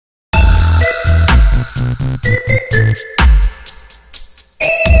Hey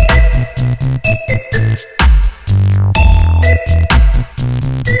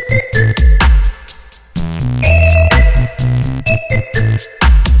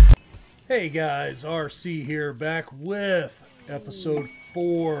guys, RC here, back with episode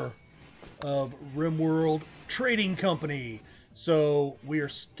 4 of RimWorld Trading Company. So we are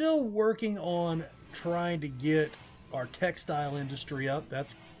still working on trying to get our textile industry up.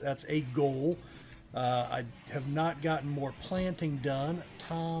 That's a goal. I have not gotten more planting done.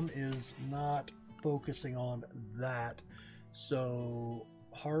 Tom is not focusing on that. So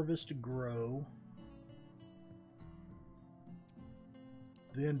harvest, grow,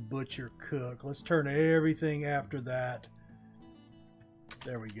 then butcher, cook. Let's turn everything after that.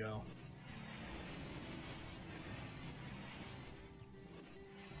 There we go.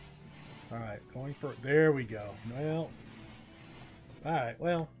 All right, going for it. There we go. Well, all right,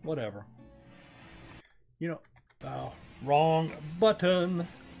 well, whatever. You know, oh, wrong button.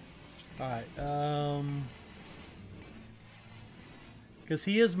 All right, because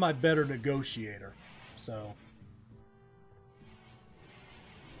he is my better negotiator, so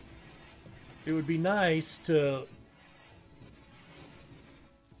it would be nice to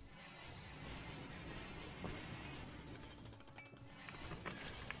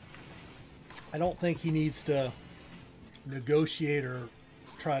I don't think he needs to negotiate or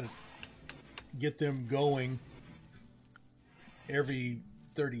try to get them going every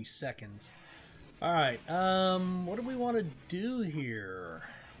 30 seconds. All right, what do we want to do here?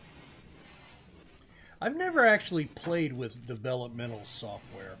 I've never actually played with developmental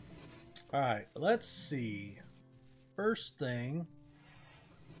software. All right, let's see. First thing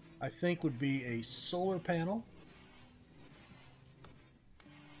I think would be a solar panel.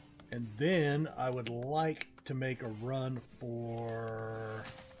 And then I would like to make a run for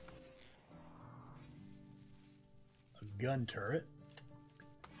a gun turret.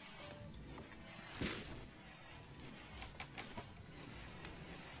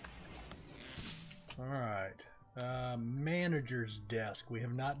 All right. Manager's desk. We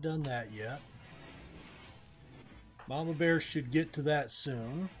have not done that yet. Mama Bear should get to that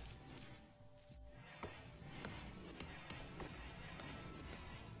soon.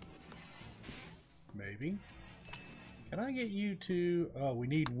 Maybe. Can I get you to... Oh, we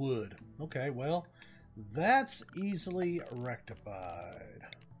need wood. Okay, well, that's easily rectified.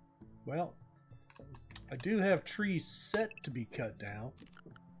 Well, I do have trees set to be cut down.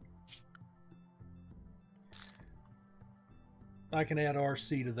 I can add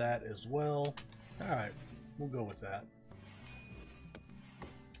RC to that as well. Alright, we'll go with that.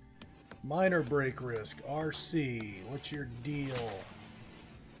 Minor break risk. RC, what's your deal?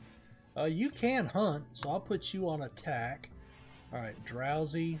 You can hunt, so I'll put you on attack. Alright,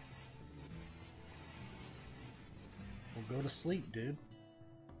 drowsy. We'll go to sleep, dude.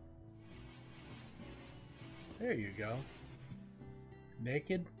 There you go.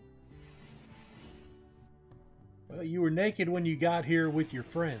 Naked. Well, you were naked when you got here with your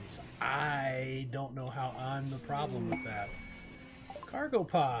friends. I don't know how I'm the problem with that. Cargo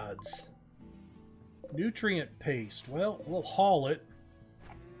pods. Nutrient paste. Well, we'll haul it.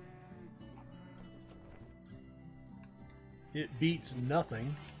 It beats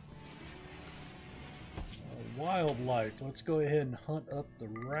nothing. Wildlife. Let's go ahead and hunt up the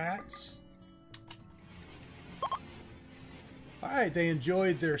rats. Alright, they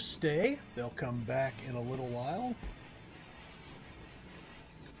enjoyed their stay. They'll come back in a little while.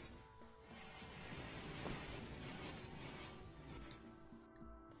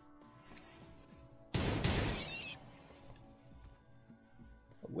 I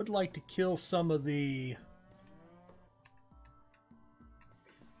would like to kill some of the...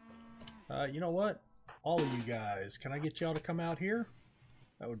 you know what? All of you guys, can I get y'all to come out here?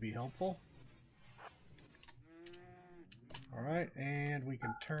 That would be helpful. Alright, and we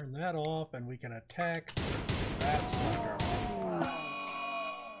can turn that off and we can attack that sucker.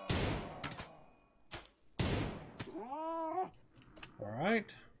 Alright.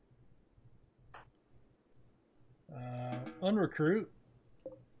 Unrecruit.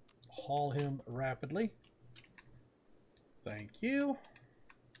 Haul him rapidly. Thank you.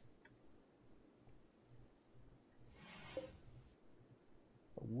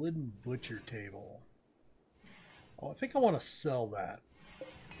 A wooden butcher table. Oh, I think I want to sell that.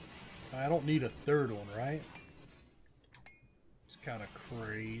 I don't need a third one, right? It's kind of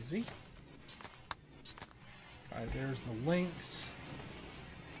crazy. Alright, there's the links.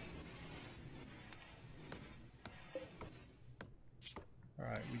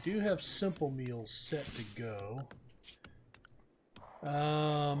 Alright, we do have simple meals set to go.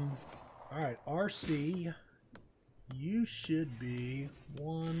 Alright, RC, you should be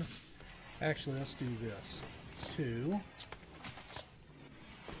 1. Actually, let's do this. 2.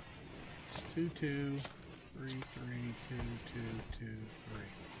 2, 2, 3, 3, 2, 2, 2,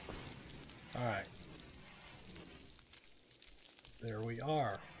 3. All right. There we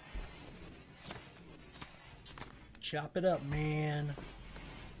are. Chop it up, man.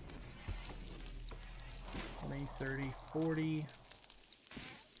 20, 30, 40.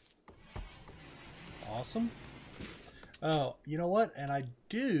 Awesome. Oh, you know what? And I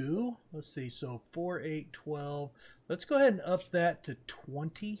do, let's see, so 4, 8, 12. Let's go ahead and up that to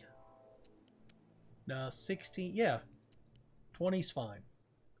 20. No, 16. Yeah, 20's fine.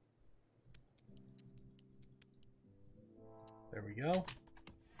 There we go.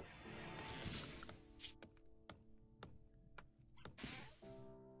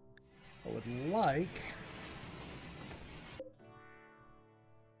 I would like...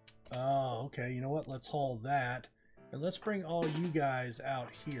 Oh, okay. You know what? Let's haul that. And let's bring all you guys out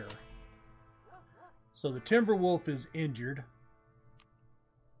here. So the timber wolf is injured.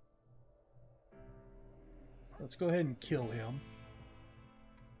 Let's go ahead and kill him.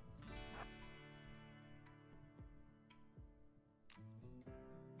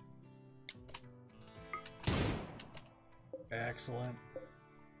 Excellent.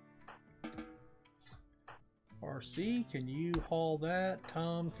 RC, can you haul that?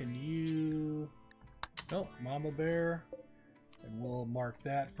 Tom, can you... Nope, Mama Bear. And we'll mark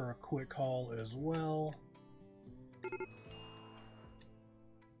that for a quick haul as well.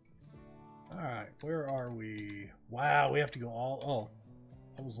 Alright, where are we? Wow, we have to go all... Oh,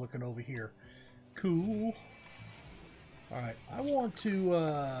 I was looking over here. Cool. Alright, I want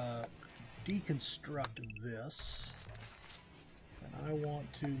to deconstruct this. And I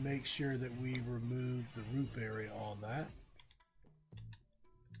want to make sure that we remove the roof area on that.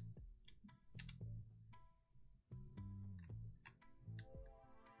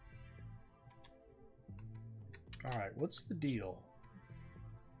 All right, what's the deal?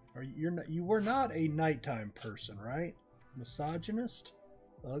 You were not a nighttime person, right? Misogynist?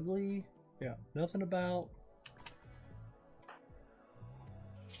 Ugly? Yeah, nothing about.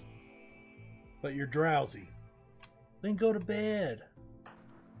 But you're drowsy. Then go to bed.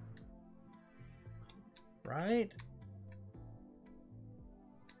 Right?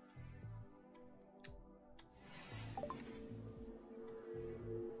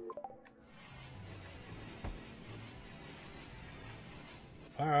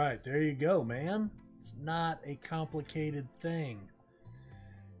 All right, there you go, man. It's not a complicated thing.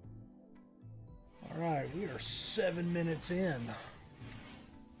 All right, we are 7 minutes in.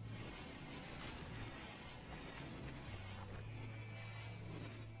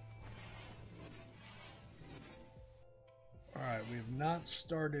 All right, we have not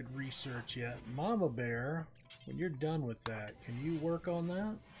started research yet. Mama Bear, when you're done with that, can you work on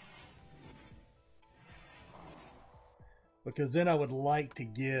that? Because then I would like to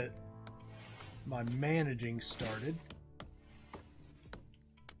get my managing started.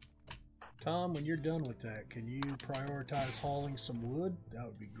 Tom, when you're done with that, can you prioritize hauling some wood? That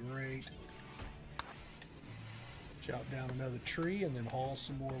would be great. Chop down another tree and then haul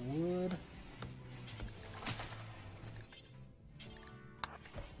some more wood.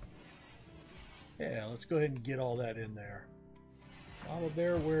 Yeah, let's go ahead and get all that in there. Mama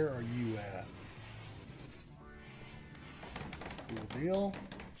Bear, where are you at? Cool deal.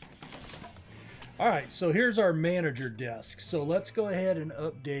 All right, so here's our manager desk. So let's go ahead and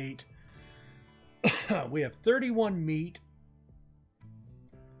update. We have 31 meat.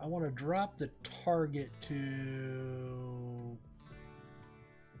 I want to drop the target to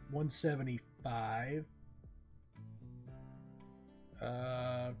 175.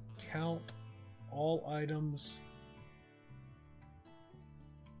 Count all items.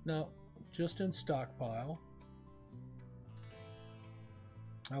 No, just in stockpile.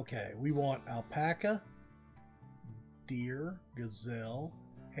 Okay, we want alpaca, deer, gazelle,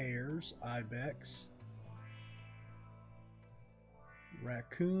 hares, ibex,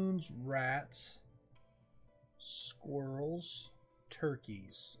 raccoons, rats, squirrels,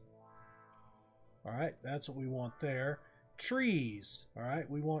 turkeys. All right, that's what we want there. Trees. All right,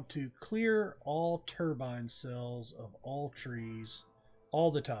 we want to clear all turbine cells of all trees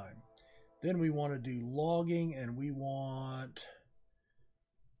all the time. Then we want to do logging, and we want...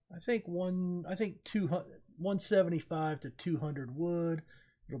 I think 175 to 200 wood.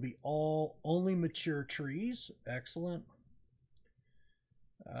 It'll be only mature trees. Excellent.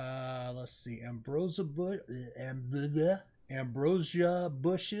 Let's see, ambrosia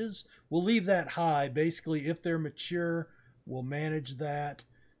bushes. We'll leave that high. Basically, if they're mature, we'll manage that.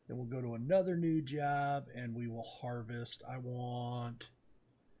 Then we'll go to another new job and we will harvest. I want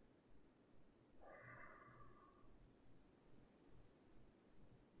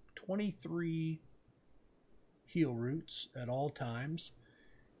 23 heel roots at all times.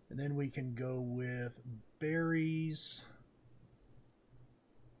 And then we can go with berries.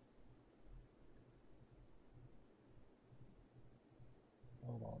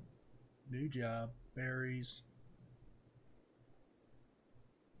 Hold on. New job, berries.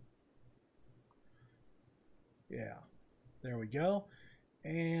 Yeah, there we go.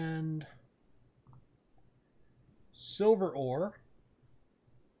 And silver ore.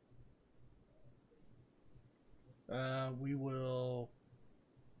 We will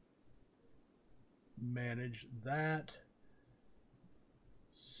manage that.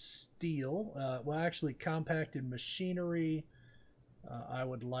 Steel. Well, actually, compacted machinery. I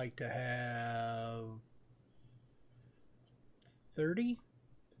would like to have 30.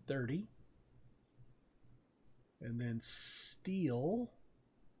 And then steel.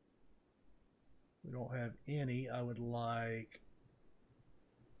 We don't have any. I would like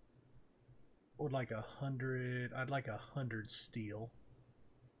 100. I'd like 100 steel.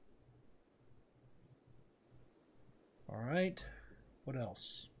 All right. What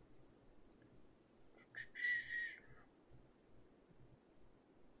else?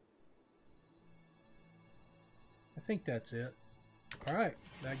 I think that's it. All right.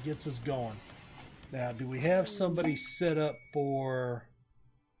 That gets us going. Now, do we have somebody set up for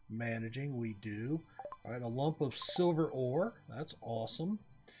managing? We do. All right. A lump of silver ore. That's awesome.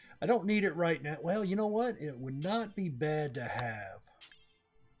 I don't need it right now. Well, you know what? It would not be bad to have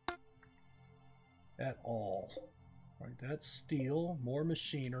at all. All right, that's steel. More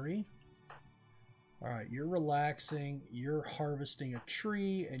machinery. All right, you're relaxing. You're harvesting a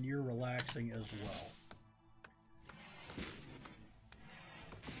tree, and you're relaxing as well.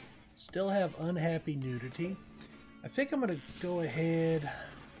 Still have unhappy nudity. I think I'm going to go ahead. I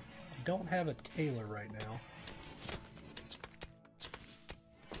don't have a tailor right now.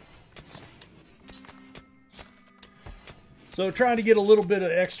 So trying to get a little bit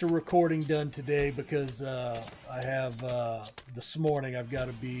of extra recording done today because I have this morning I've got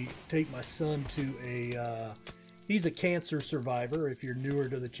to take my son to a he's a cancer survivor. If you're newer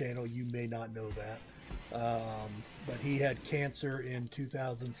to the channel, you may not know that, but he had cancer in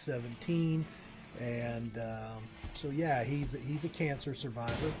 2017, and so yeah, he's a cancer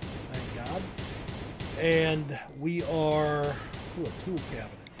survivor, thank God. And we are a tool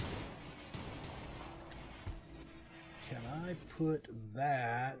cabinet. Can I put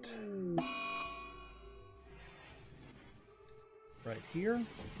that right here?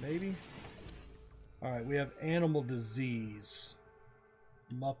 Maybe. All right, we have animal disease.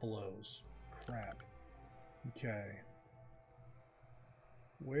 Muppelos. Crap. Okay.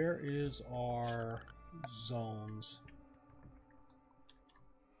 Where is our zones?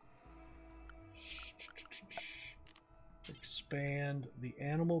 Expand the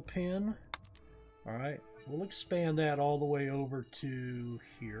animal pen. All right. We'll expand that all the way over to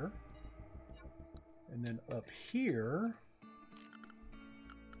here. And then up here,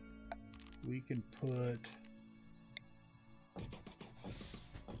 we can put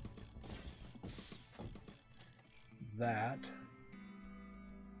that.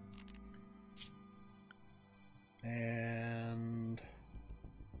 And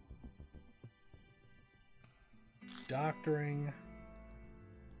doctoring.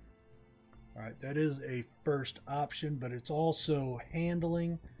 All right, that is a first option, but it's also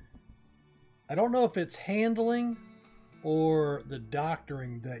handling. I don't know if it's handling or the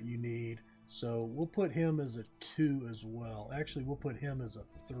doctoring that you need, so we'll put him as a 2 as well. Actually, we'll put him as a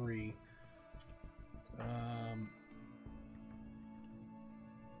 3. All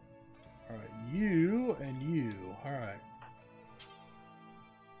right, you and you. All right.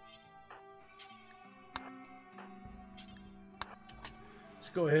 Let's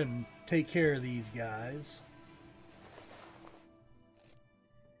go ahead and take care of these guys.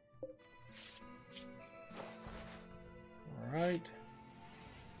 All right.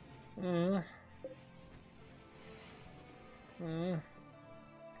 All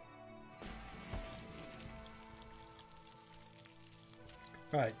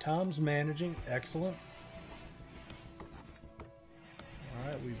right, Tom's managing. Excellent. All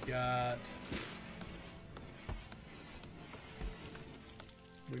right, we've got...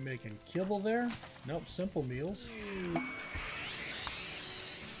 We making kibble there? Nope, simple meals.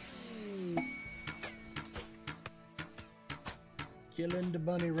 Killing the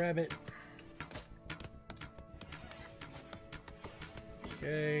bunny rabbit.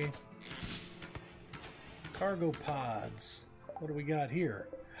 Okay. Cargo pods. What do we got here?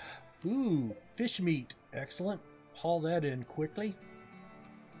 Ooh, fish meat. Excellent. Haul that in quickly.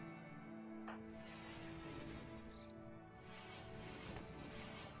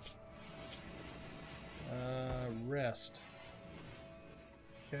 Rest.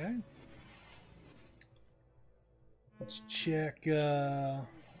 Okay. Let's check how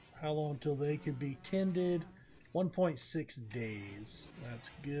long until they can be tended. 1.6 days.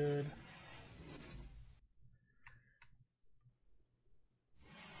 That's good.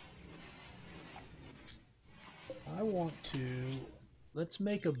 I want to, let's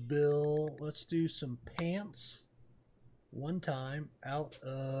make a bill. Let's do some pants one time out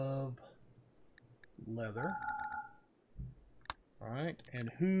of leather. All right,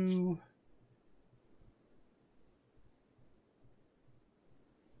 and who?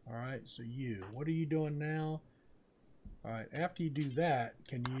 All right, so you, what are you doing now? All right, after you do that,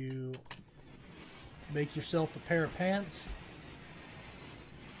 can you make yourself a pair of pants?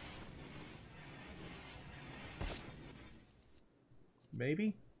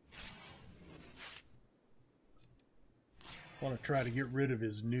 Maybe? I want to try to get rid of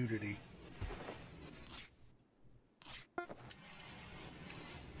his nudity.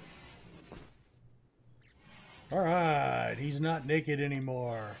 Alright, he's not naked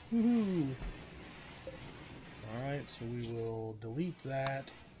anymore. Woohoo! Alright, so we will delete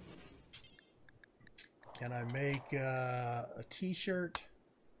that. Can I make a t-shirt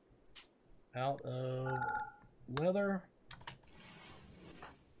out of leather?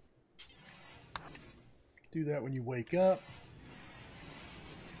 Do that when you wake up.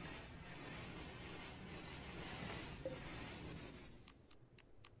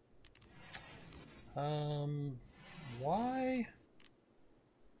 Why?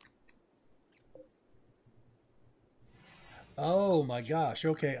 Oh my gosh.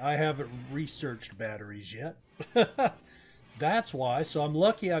 Okay, I haven't researched batteries yet. That's why. So I'm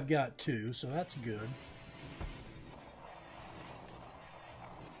lucky I've got 2, so that's good.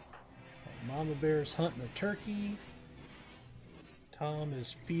 Mama Bear's hunting a turkey. Tom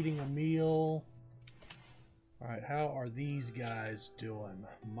is feeding a meal. All right, how are these guys doing?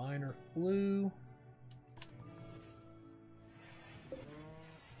 Minor flu.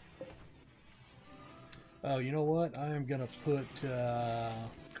 Oh, you know what? I am going to put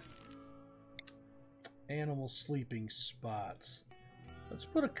animal sleeping spots. Let's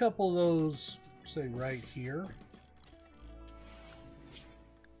put a couple of those, say, right here.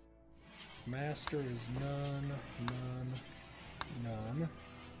 Master is none, none, none.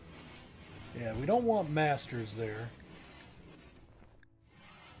 Yeah, we don't want masters there.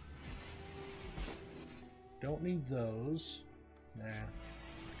 Don't need those. Nah.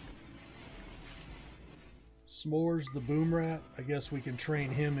 S'mores the boom rat. I guess we can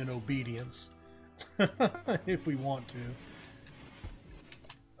train him in obedience. If we want to.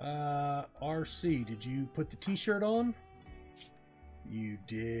 RC, did you put the t-shirt on? You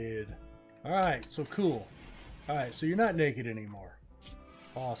did. Alright, so cool. Alright, so you're not naked anymore.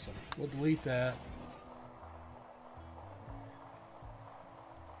 Awesome. We'll delete that.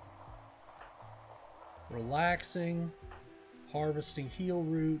 Relaxing. Harvesting heel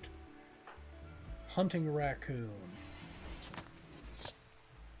root. Hunting a raccoon.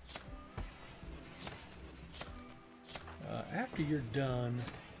 After you're done,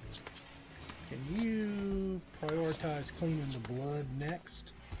 can you prioritize cleaning the blood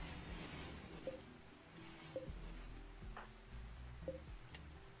next?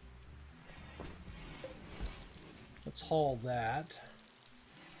 Let's haul that.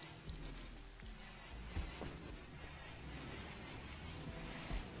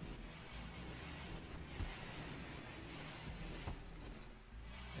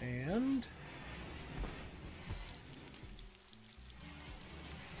 And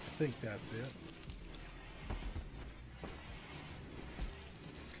I think that's it.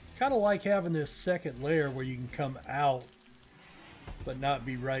 Kind of like having this second layer where you can come out but not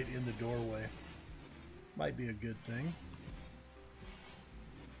be right in the doorway. Might be a good thing.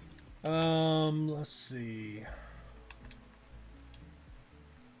 Let's see.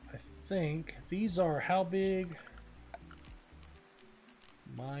 I think these are how big?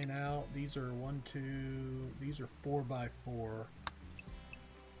 Mine out. These are 1, 2. These are 4 by 4.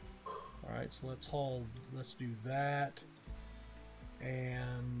 All right, so let's haul. Let's do that,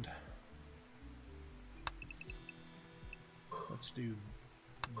 and let's do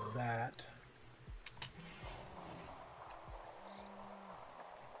that.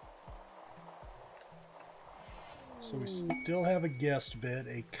 So we still have a guest bed,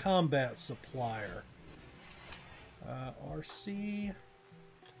 a combat supplier. RC.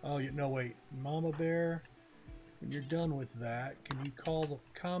 Oh, no, wait. Mama Bear. When you're done with that, can you call the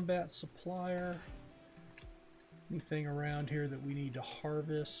combat supplier? Anything around here that we need to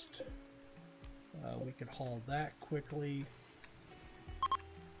harvest? We can haul that quickly.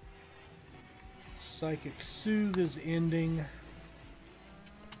 Psychic Soothe is ending.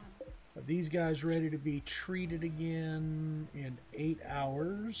 Are these guys ready to be treated again in 8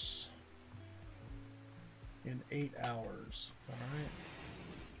 hours? In 8 hours.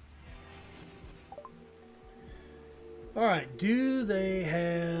 All right, do they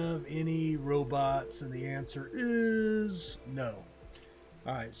have any robots? And the answer is no.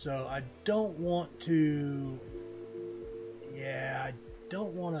 All right, so I don't want to... Yeah, I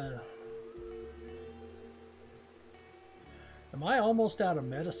don't want to... Am I almost out of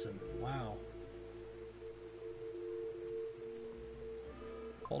medicine? Wow.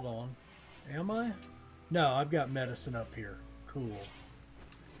 Hold on. Am I? No, I've got medicine up here. Cool.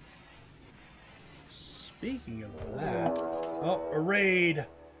 Speaking of that... Oh, a raid!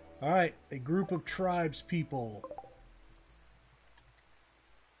 Alright, a group of tribes people.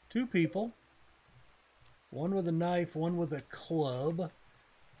 2 people. One with a knife, one with a club.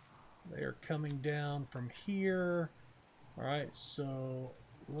 They are coming down from here. Alright, so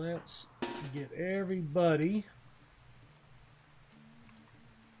let's get everybody.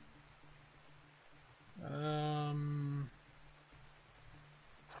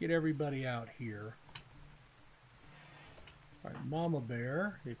 Let's get everybody out here. Alright, Mama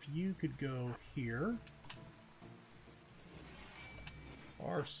Bear, if you could go here.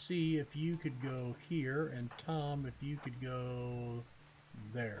 RC, if you could go here. And Tom, if you could go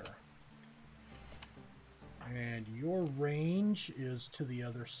there. And your range is to the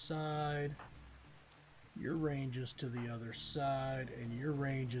other side. Your range is to the other side. And your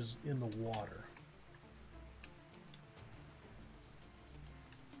range is in the water.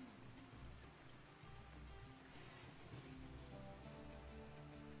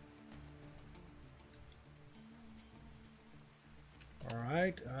 All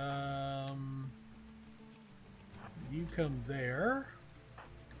right. You come there.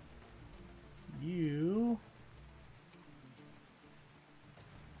 You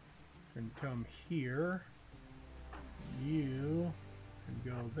can come here. You can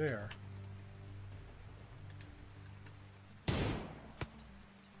go there.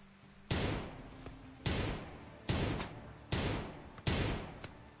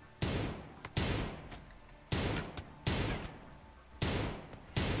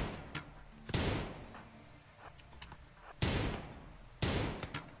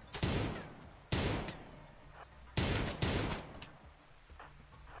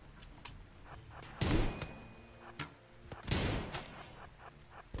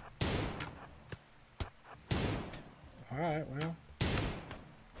 Alright, well.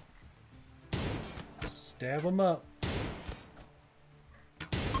 Stab him up.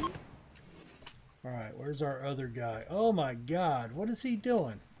 Alright, where's our other guy? Oh my god, what is he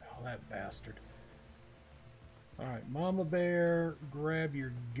doing? Oh, that bastard. Alright, Mama Bear, grab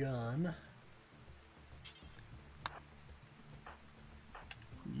your gun.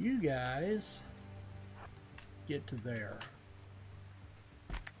 You guys get to there.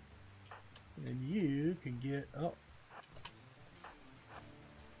 And you can get up.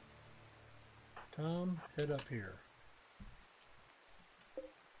 Tom, head up here.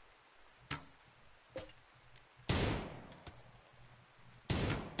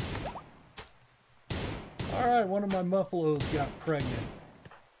 Alright, one of my muffaloes got pregnant.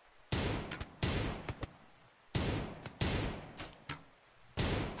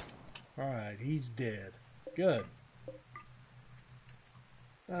 Alright, he's dead. Good.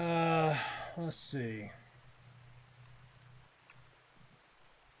 Let's see.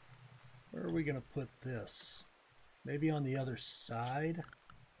 Where are we going to put this? Maybe on the other side?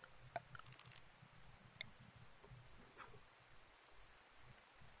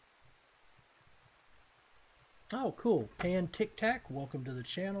 Oh, cool. Pan Tic Tac, welcome to the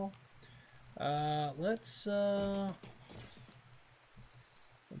channel. Let's do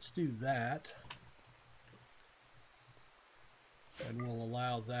that. And we'll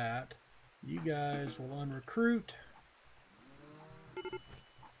allow that. You guys will unrecruit.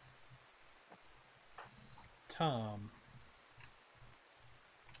 Tom,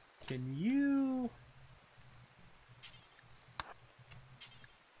 can you...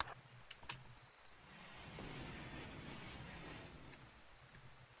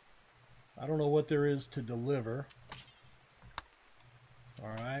 I don't know what there is to deliver.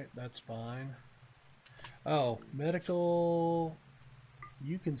 Alright, that's fine. Oh, medical...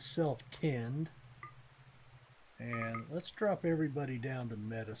 You can self-tend. And let's drop everybody down to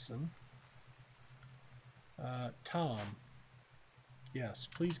medicine. Tom. Yes,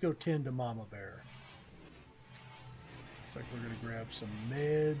 please go tend to Mama Bear. Looks like we're going to grab some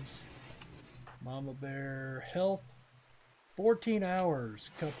meds. Mama Bear health. 14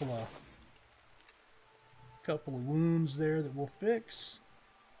 hours. Couple of wounds there that we'll fix.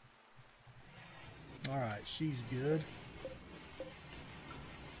 Alright, she's good.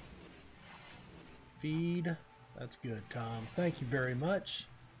 Feed. That's good, Tom. Thank you very much.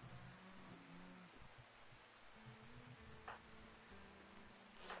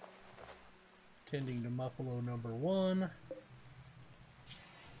 Tending to Buffalo number 1.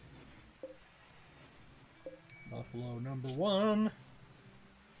 Buffalo number 1.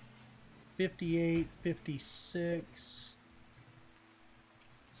 58, 56,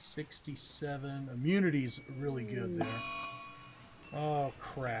 67. Immunity's really good there. Oh,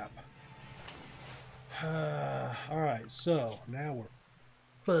 crap. Alright, so now we're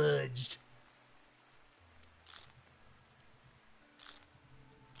fudged.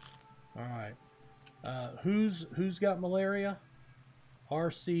 Alright. Who's got malaria?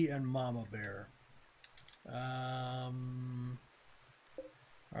 RC and Mama Bear.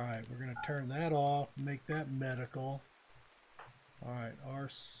 Alright, we're going to turn that off, make that medical. Alright,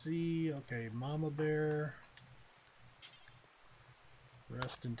 RC, okay, Mama Bear.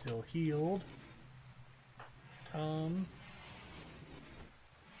 Rest until healed. Tom.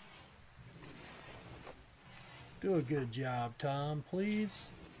 Do a good job, Tom, please.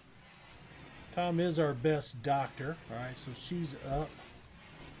 Tom is our best doctor. Alright, so she's up.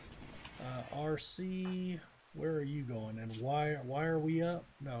 RC, where are you going? And why are we up?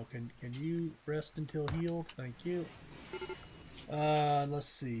 No, can you rest until healed? Thank you. Let's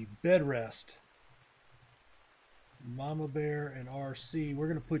see. Bed rest. Mama Bear and RC. We're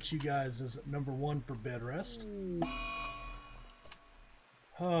going to put you guys as number 1 for bed rest.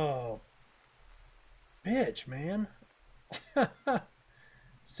 Oh. Bitch, man.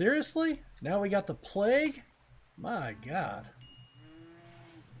 Seriously? Now we got the plague? My God.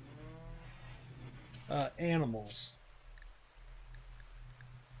 Animals.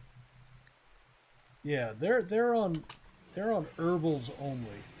 Yeah, they're on herbals only.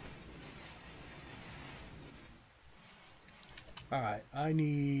 All right, I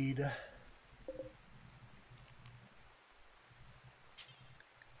need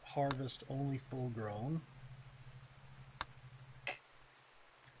harvest only full grown.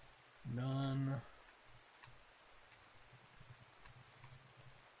 None.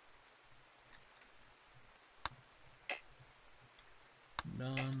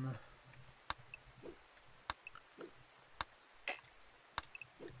 None.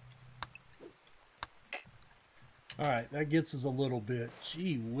 Alright, that gets us a little bit.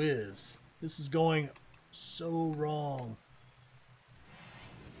 Gee whiz. This is going so wrong.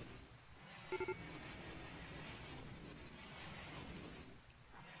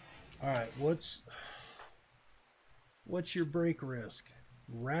 Alright, what's your break risk?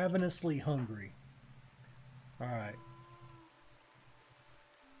 Ravenously hungry. Alright.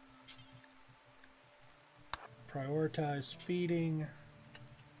 Prioritize feeding.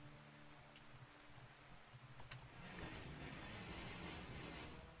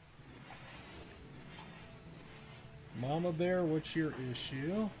 Mama Bear, what's your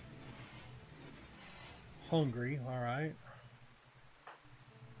issue? Hungry, alright.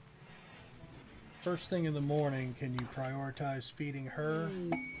 First thing in the morning, can you prioritize feeding her?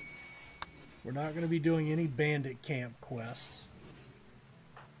 We're not going to be doing any bandit camp quests.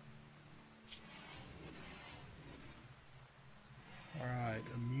 Alright,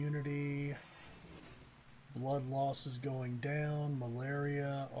 immunity. Blood loss is going down.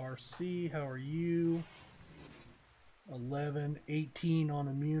 Malaria. RC, how are you? 11, 18 on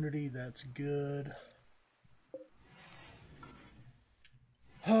immunity. That's good.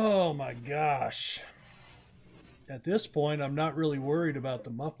 Oh my gosh. At this point, I'm not really worried about the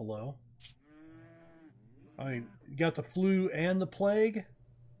buffalo. I mean, you got the flu and the plague?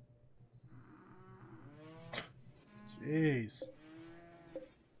 Jeez.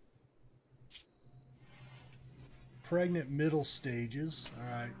 Pregnant middle stages.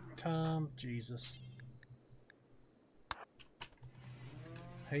 Alright, Tom, Jesus.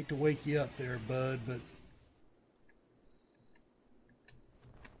 Hate to wake you up there, bud, but...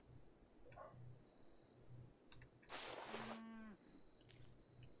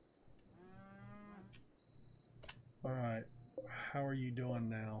 Alright, how are you doing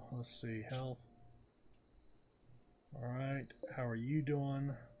now? Let's see, health. Alright, how are you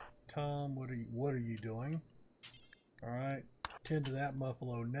doing? Tom, what are you doing? Alright, tend to that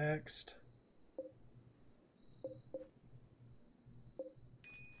buffalo next.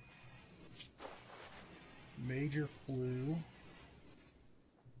 major flu.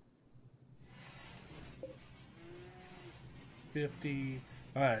 $50.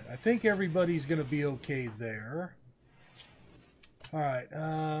 All right, I think everybody's going to be okay there. All right,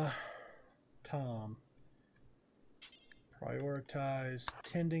 Tom. Prioritize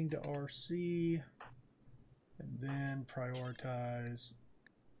tending to RC, and then prioritize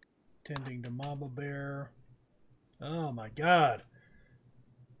tending to Mama Bear. Oh my God.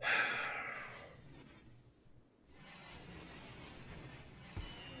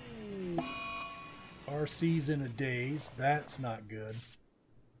 RC's in a daze. That's not good.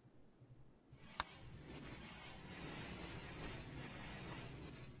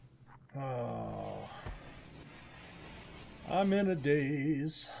 Oh, I'm in a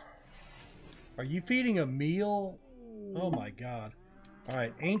daze. Are you feeding a meal? Oh my God. All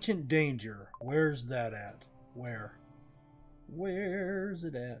right, ancient danger. Where's that at? Where? Where's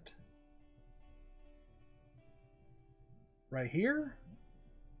it at? Right here?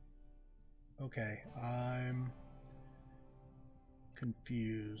 Okay, I'm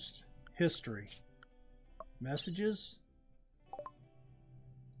confused. History. Messages?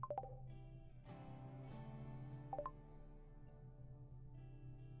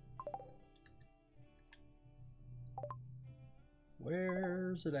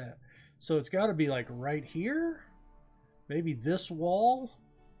 Where's it at? So it's got to be like right here? Maybe this wall?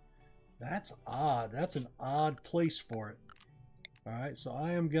 That's odd. That's an odd place for it. All right, so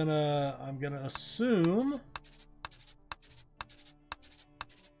I'm gonna assume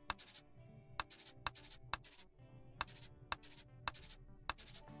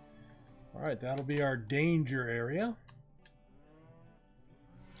all right, that'll be our danger area.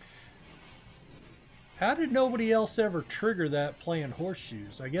 How did nobody else ever trigger that playing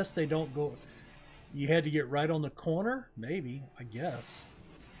horseshoes? I guess they don't go. You had to get right on the corner? Maybe, I guess.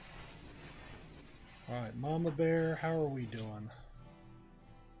 All right, Mama Bear, how are we doing?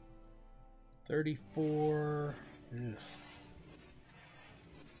 34. Ugh.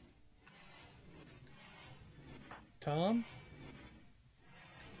 Tom?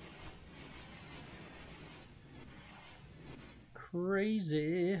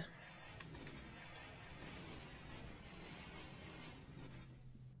 Crazy.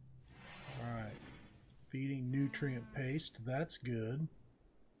 All right. Feeding nutrient paste. That's good.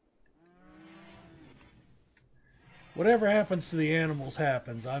 Whatever happens to the animals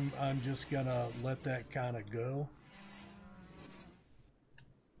happens. I'm just gonna let that kind of go.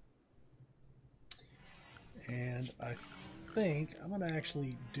 And I think I'm gonna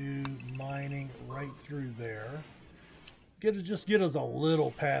actually do mining right through there. Just get us a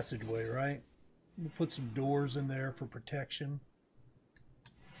little passageway, right? We'll put some doors in there for protection.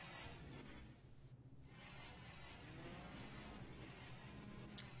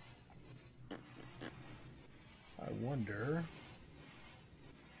 I wonder.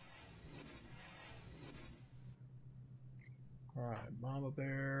 All right, Mama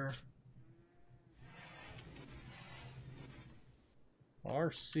Bear.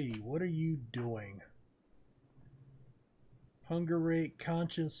 RC, what are you doing? Hunger rate,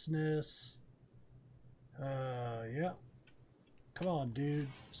 consciousness. Yeah. Come on, dude.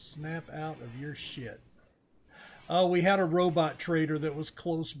 Snap out of your shit. Oh, we had a robot trader that was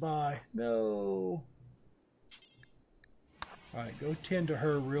close by. No. All right, go tend to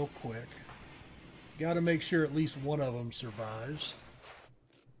her real quick. Got to make sure at least one of them survives.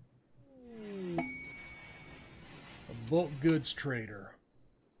 A bulk goods trader.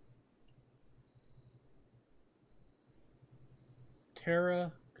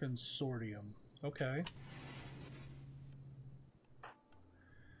 Terra Consortium. Okay.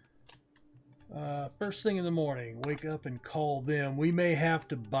 First thing in the morning, wake up and call them. We may have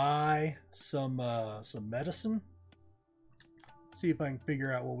to buy some medicine. See if I can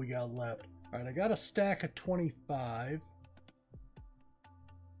figure out what we got left. All right, I got a stack of 25.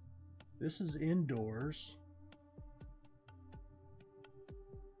 This is indoors.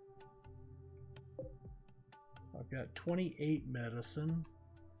 I've got 28 medicine.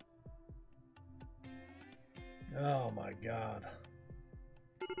 Oh my God.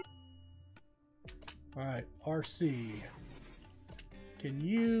 All right, RC. Can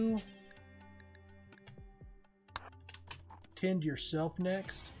you tend yourself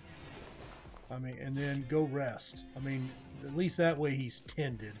next? I mean, and then go rest. I mean, at least that way he's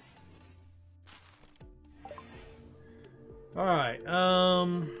tended. All right.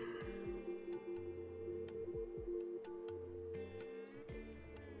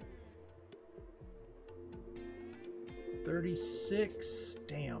 36.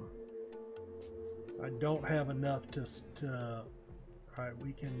 Damn. I don't have enough to all right,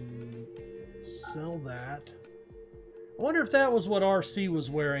 we can sell that. I wonder if that was what RC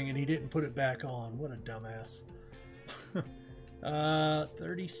was wearing and he didn't put it back on. What a dumbass.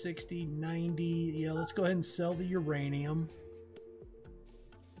 30, 60, 90. Yeah, let's go ahead and sell the uranium.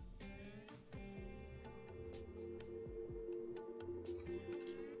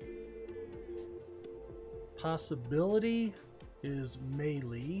 Possibility is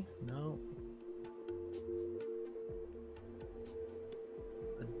melee. No.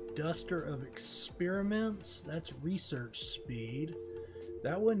 A duster of experiments. That's research speed.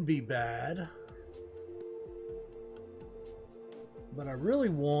 That wouldn't be bad. But I really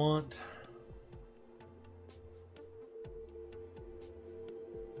want...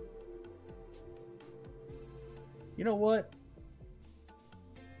 You know what?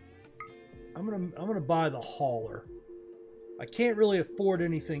 I'm gonna buy the hauler. I can't really afford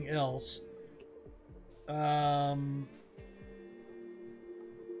anything else.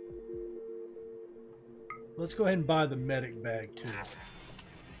 Let's go ahead and buy the medic bag too.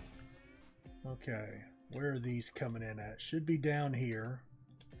 Okay, where are these coming in at? Should be down here.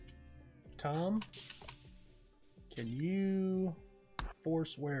 Tom, can you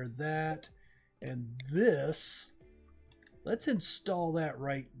force wear that and this? Let's install that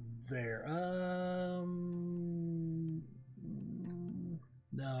right there.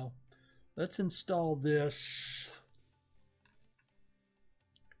 No. Let's install this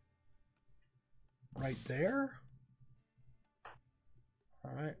right there.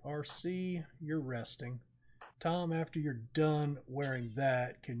 All right, RC, you're resting. Tom, after you're done wearing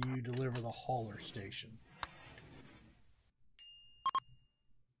that, can you deliver the hauler station?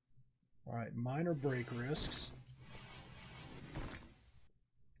 All right, minor break risks.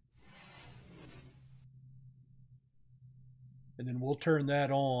 And then we'll turn that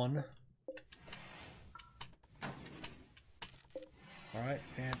on. All right,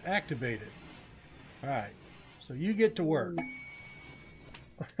 and activate it. All right, so you get to work.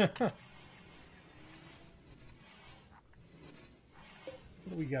 What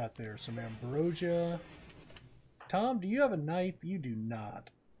do we got there? Some ambrosia. Tom, do you have a knife? You do not.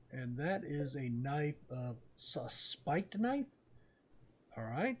 And that is a knife of a spiked knife. All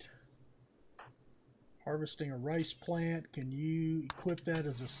right. Harvesting a rice plant. Can you equip that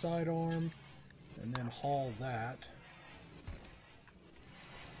as a sidearm and then haul that?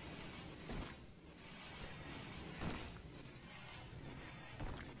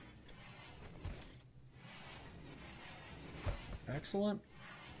 Excellent.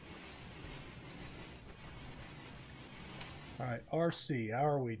 All right, RC, how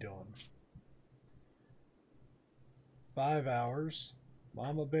are we doing? 5 hours.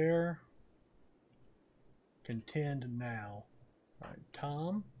 Mama Bear. Contend now. All right,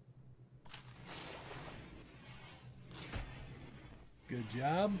 Tom. Good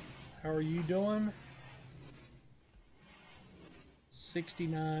job. How are you doing?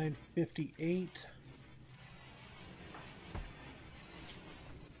 69.58.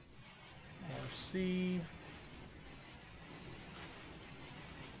 RC.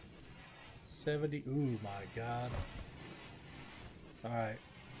 70. Ooh, my God. All right.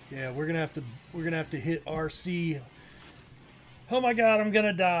 Yeah, we're gonna have to hit RC. Oh my God, I'm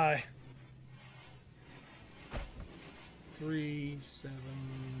gonna die. 3, 7.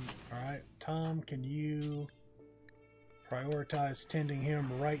 All right, Tom, can you prioritize tending him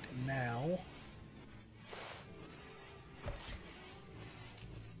right now?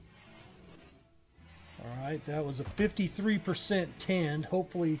 All right, that was a 53% tend.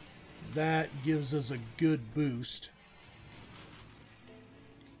 Hopefully, that gives us a good boost.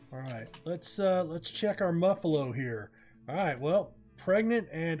 All right, let's check our Muffalo here. All right, well, pregnant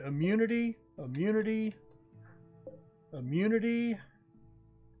and immunity, and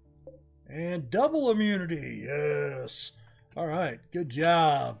double immunity. Yes. All right, good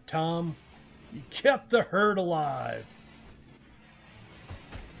job, Tom. You kept the herd alive.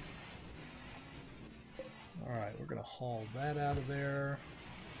 All right, we're gonna haul that out of there.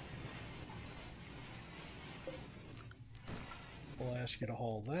 We'll ask you to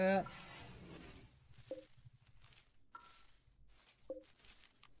haul that.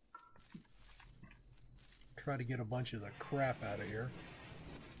 Try to get a bunch of the crap out of here.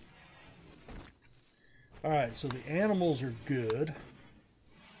 All right, so the animals are good.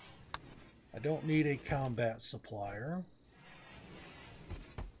 I don't need a combat supplier.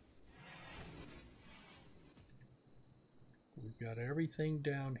 We've got everything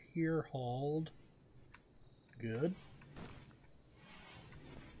down here hauled. Good.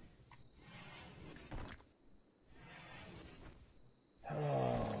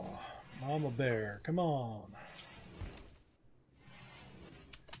 Oh, Mama Bear, come on.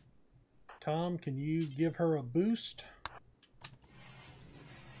 Tom, can you give her a boost?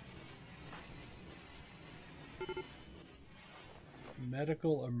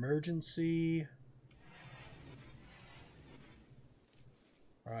 Medical emergency.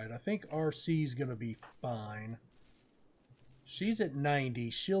 All right, I think RC is going to be fine. She's at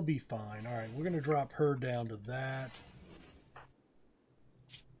 90. She'll be fine. All right, we're going to drop her down to that.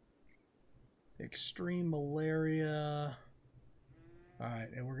 Extreme malaria. All right,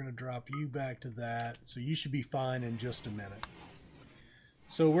 and we're going to drop you back to that. So you should be fine in just a minute.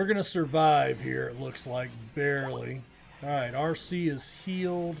 So we're going to survive here, it looks like, barely. All right, RC is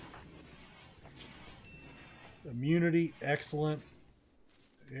healed. Immunity, excellent.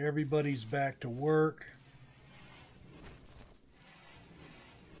 Everybody's back to work.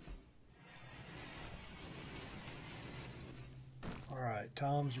 All right,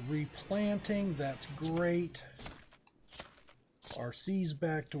 Tom's replanting. That's great. RC's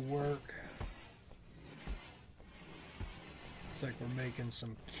back to work. Looks like we're making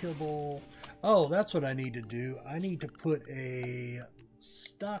some kibble. Oh, that's what I need to do. I need to put a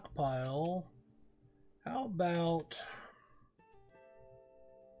stockpile. How about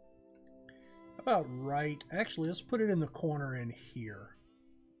right? Actually, let's put it in the corner in here.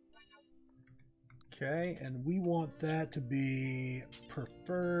 Okay, and we want that to be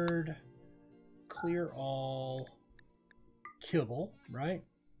preferred, clear all, kibble, right?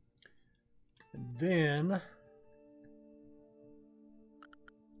 And then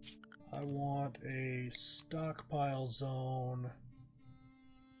I want a stockpile zone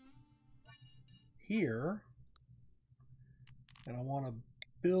here, and I want to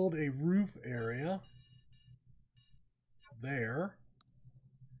build a roof area there,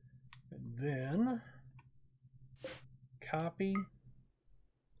 and then copy,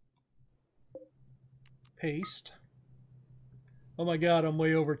 paste. Oh my God, I'm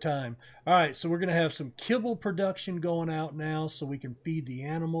way over time. All right, so we're going to have some kibble production going out now so we can feed the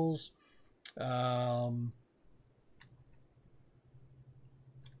animals.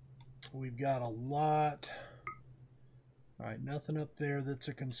 We've got a lot. All right, nothing up there that's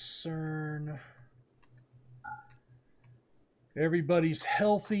a concern. Everybody's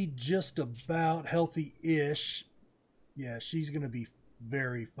healthy, just about healthy-ish. Yeah, she's going to be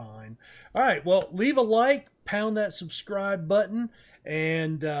very fine. All right, well, leave a like, pound that subscribe button,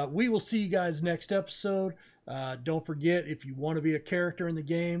 and we will see you guys next episode. Don't forget, if you want to be a character in the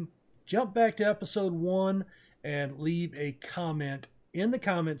game, jump back to episode 1 and leave a comment in the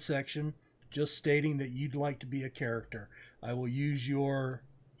comment section just stating that you'd like to be a character. I will use your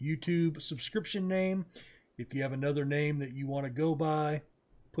YouTube subscription name. If you have another name that you want to go by,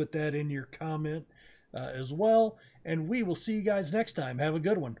 put that in your comment as well. And we will see you guys next time. Have a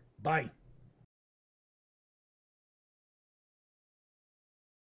good one. Bye.